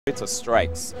To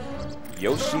strikes.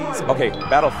 Yoshi's, okay,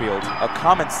 Battlefield, a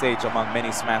common stage among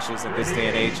many smashers in this day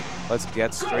and age. Let's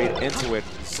get straight into it.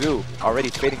 Zoo already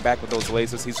fading back with those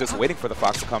lasers. He's just waiting for the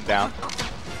Fox to come down.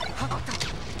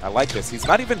 I like this. He's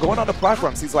not even going on the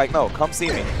platforms. He's like, no, come see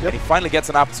me. Yep. And he finally gets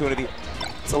an opportunity.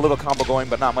 It's a little combo going,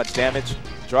 but not much damage.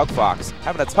 DruggedFox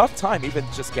having a tough time even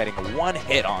just getting one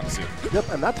hit on Zoo.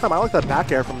 Yep, and that time I like that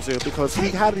back air from Zoo because he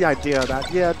had the idea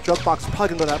that, yeah, DruggedFox is probably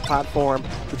going to that platform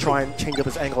to try and change up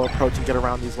his angle approach and get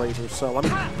around these lasers. So let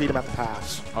me beat him at the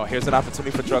pass. Oh, here's an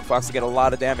opportunity for DruggedFox to get a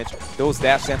lot of damage. Those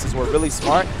dash dances were really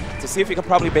smart to see if he could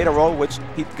probably bait a roll, which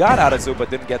he got out of Zoo, but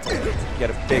didn't get to get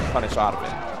a big punish out of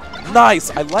it.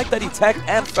 Nice! I like that he teched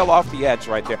and fell off the edge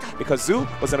right there because Zoo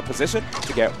was in a position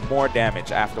to get more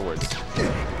damage afterwards.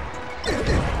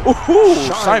 Ooh,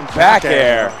 shine back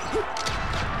air.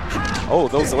 Oh,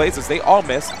 those lasers, they all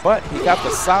missed, but he got the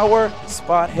sour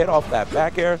spot hit off that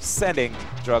back air, sending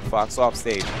DruggedFox off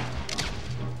stage.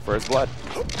 First blood.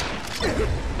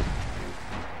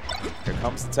 Here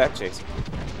comes the tech chase.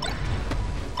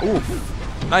 Ooh,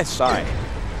 nice shine.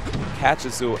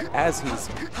 Catches Zoo as he's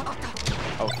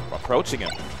approaching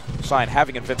him. Shine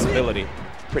having invincibility.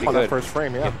 Pretty good. On that first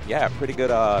frame, yeah. Yeah, pretty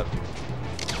good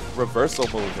reversal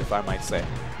move, if I might say.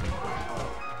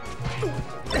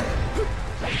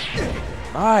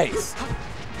 Nice.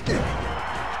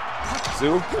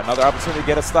 Zoo, another opportunity to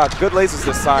get a stock. Good lasers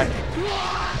this time.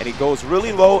 And he goes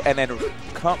really low and then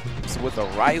comes with a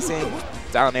rising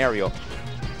down aerial.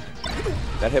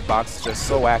 That hitbox is just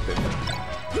so active.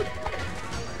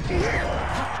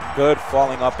 Good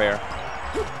falling up air.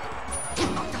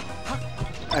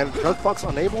 And DruggedFox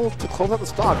unable to close out the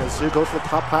stock as Zoo goes to the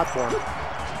top platform.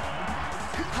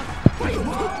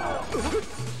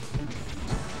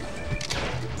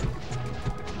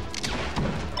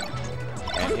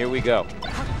 And here we go.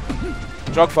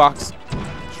 DruggedFox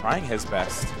trying his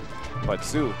best, but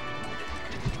Zoo,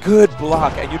 good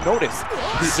block. And you notice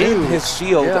he aimed his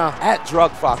shield at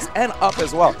DruggedFox and up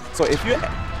as well. So if you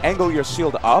angle your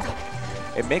shield up,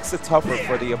 it makes it tougher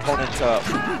for the opponent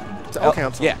to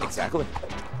L-cancel. Yeah, exactly.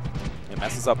 It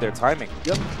messes up their timing.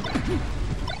 Yep.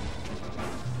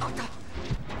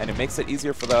 And it makes it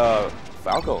easier for the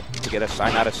Falco to get a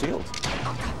shine out of shield,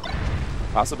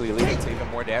 possibly leading to even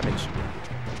more damage.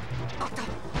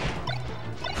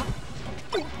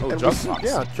 Oh, DruggedFox.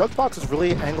 Yeah, DruggedFox is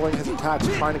really angling his attacks,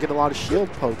 trying to get a lot of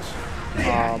shield pokes. It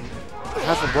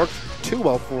hasn't worked too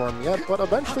well for him yet, but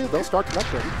eventually they'll start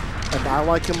connecting. And I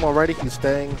like him already. He's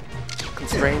staying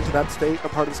constrained to that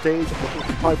part of the stage, looking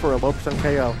probably for a low %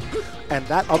 KO. And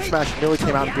that up smash nearly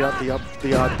came out and beat out the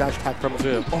dash attack from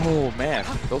Zoo. Oh man,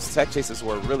 those tech chases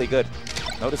were really good.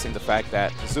 Noticing the fact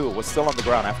that Zoo was still on the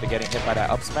ground after getting hit by that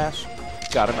up smash,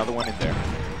 got another one in there.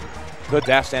 Good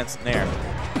dash dance in there.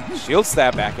 Shield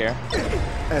stab back air.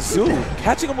 And Zoo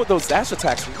catching him with those dash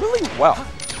attacks really well.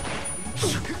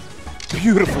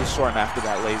 Beautiful short after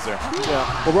that laser.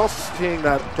 Yeah, but we're also seeing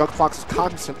that DruggedFox is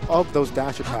cognizant of those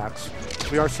dash attacks.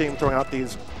 We are seeing him throwing out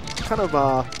these kind of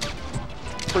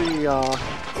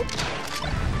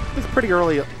pretty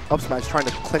early up smash, trying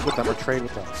to clink with them or trade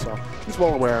with them. So he's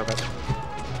well aware of it.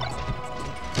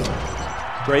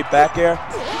 Great back air.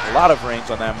 A lot of range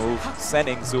on that move,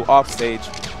 sending Zoo off stage.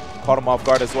 Caught him off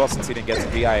guard as well since he didn't get to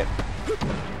DI it.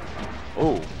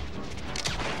 Ooh.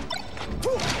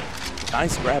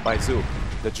 Nice grab by Zoo.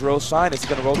 The drill shine, is he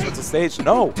going to roll towards the stage?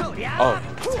 No. Oh,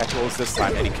 tech rolls this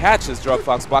time. And he catches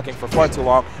DruggedFox blocking for far too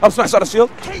long. Up smash out of shield.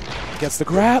 Gets the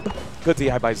grab. Good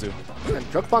DI by Zoo. And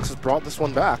DruggedFox has brought this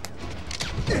one back.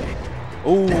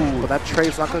 Ooh. But that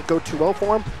trade's not going to go too well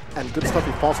for him. And good stuff,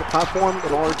 he falls to the platform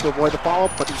in order to avoid the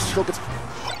follow-up, but he still gets...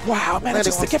 Wow,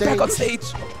 manages to get back on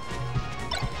stage.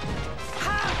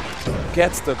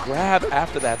 Gets the grab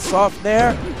after that soft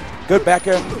nair. Good back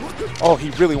air. Oh, he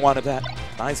really wanted that.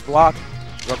 Nice block.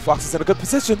 DruggedFox is in a good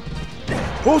position.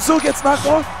 Oh, Zoo gets knocked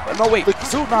off. No, wait.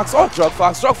 Zoo knocks off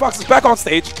DruggedFox. DruggedFox is back on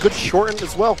stage. Good shorten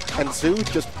as well. And Zoo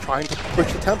just trying to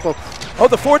push the tempo. Oh,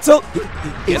 the forward tilt.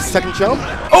 His second jump.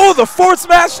 Oh, the forward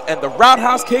smash. And the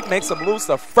roundhouse kick makes him lose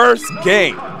the first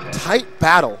game. Tight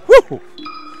battle. Woo!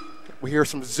 We hear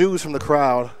some Zoos from the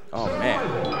crowd. Oh, man.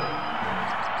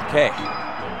 Okay.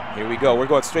 Here we go. We're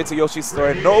going straight to Yoshi's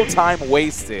story. No time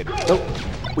wasted. Nope.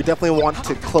 We definitely want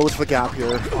to close the gap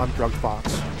here on DruggedFox.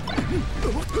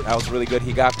 That was really good.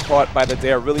 He got caught by the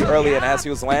dare really early, and as he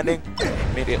was landing,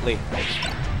 immediately.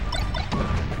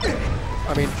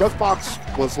 I mean,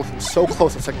 DruggedFox was looking so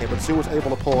close in second game, but Zoo was able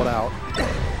to pull it out.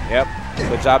 Yep.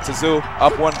 Good job to Zoo.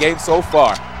 Up one game so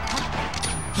far.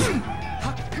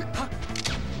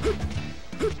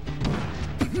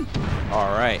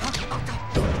 All right.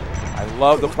 I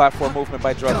love the platform movement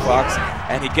by DruggedFox,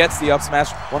 and he gets the up smash,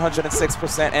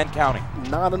 106% and counting.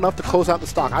 Not enough to close out the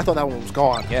stock. I thought that one was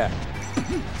gone. Yeah,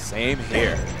 same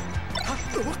here.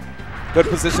 Good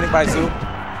positioning by Zoo,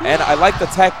 and I like the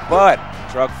tech, but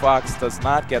DruggedFox does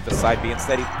not get the side B.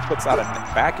 Instead, he puts out a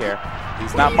back air.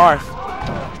 He's not Marth.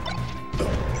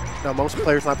 Now, most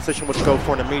players in that position would go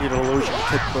for an immediate illusion,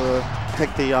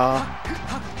 take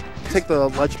the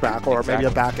ledge back, or maybe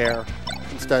a back air,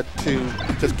 instead to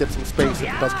just get some space if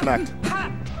it does connect.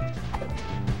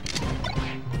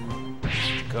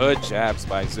 Good jabs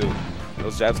by Zoo.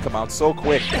 Those jabs come out so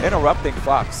quick, interrupting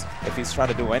Fox if he's trying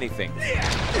to do anything.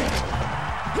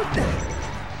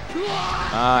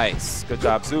 Nice. Good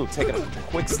job, Zoo, taking a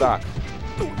quick stock.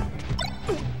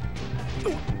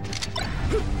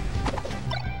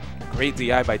 Great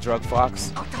DI by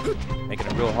DruggedFox, making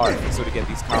it real hard for Zoo to get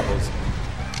these combos.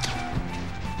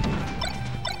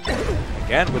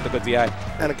 Again with the good DI.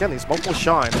 And again, these multiple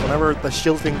shines. Whenever the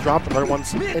shield's being dropped, another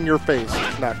one's in your face.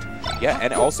 Connect. Yeah,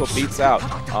 and it also beats out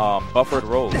buffered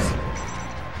rolls.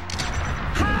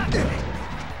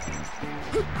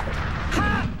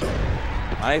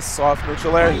 Nice soft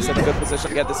neutral air. He's in a good position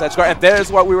to get this edge guard. And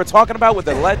there's what we were talking about with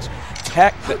the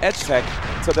edge tech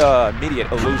to the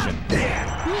immediate illusion.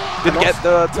 Didn't get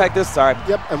the tech this time.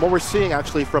 Yep, and what we're seeing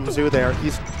actually from Zoo there,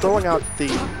 he's throwing out the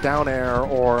down air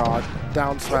or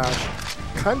down smash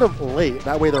kind of late.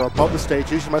 That way they're above the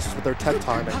stage. Usually messes with their tech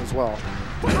timing as well.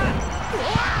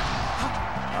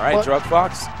 All right,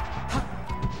 DruggedFox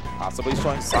possibly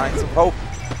showing signs of hope.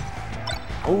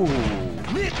 Ooh.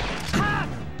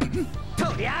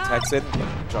 Tech's in.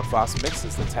 DruggedFox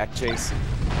mixes the tech chase.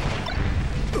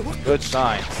 Good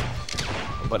shines.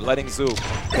 But letting Zoo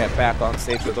get back on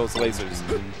stage with those lasers.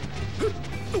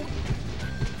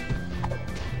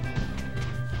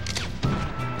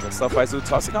 Good stuff by Zoo,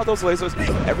 tossing out those lasers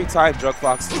every time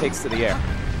DruggedFox takes to the air.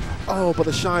 Oh, but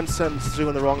the shine sends Zoo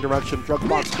in the wrong direction.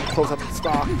 DruggedFox can close up the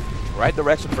stock. Right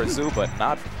direction for Zoo, but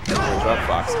not for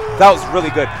DruggedFox. That was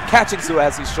really good. Catching Zoo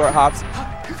as he short hops.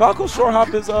 Falco's short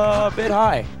hop is a bit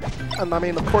high. And I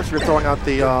mean, of course, you're throwing out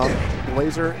the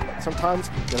laser. Sometimes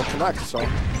it'll connect, so.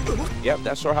 Yep,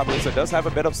 that short hop laser does have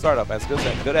a bit of startup, as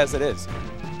good as it is.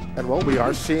 And well, we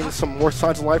are seeing some more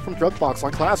signs of life from DruggedFox.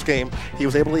 Like last game, he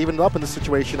was able to even it up in this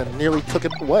situation and nearly took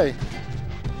it away.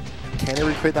 Can he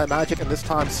recreate that magic and this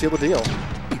time seal the deal?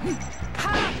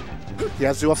 He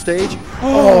has Zoo off stage.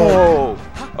 Oh!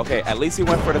 Okay, at least he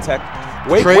went for the tech.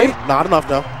 Wait, Trade? wait. Not enough,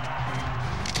 no.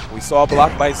 We saw a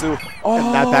block by Zoo. Oh!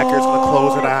 And that back air is going to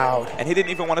close it out. And he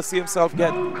didn't even want to see himself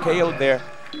get KO'd there.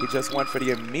 He just went for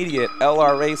the immediate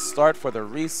LRA start for the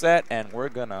reset, and we're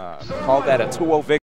going to call that a 2-0 victory.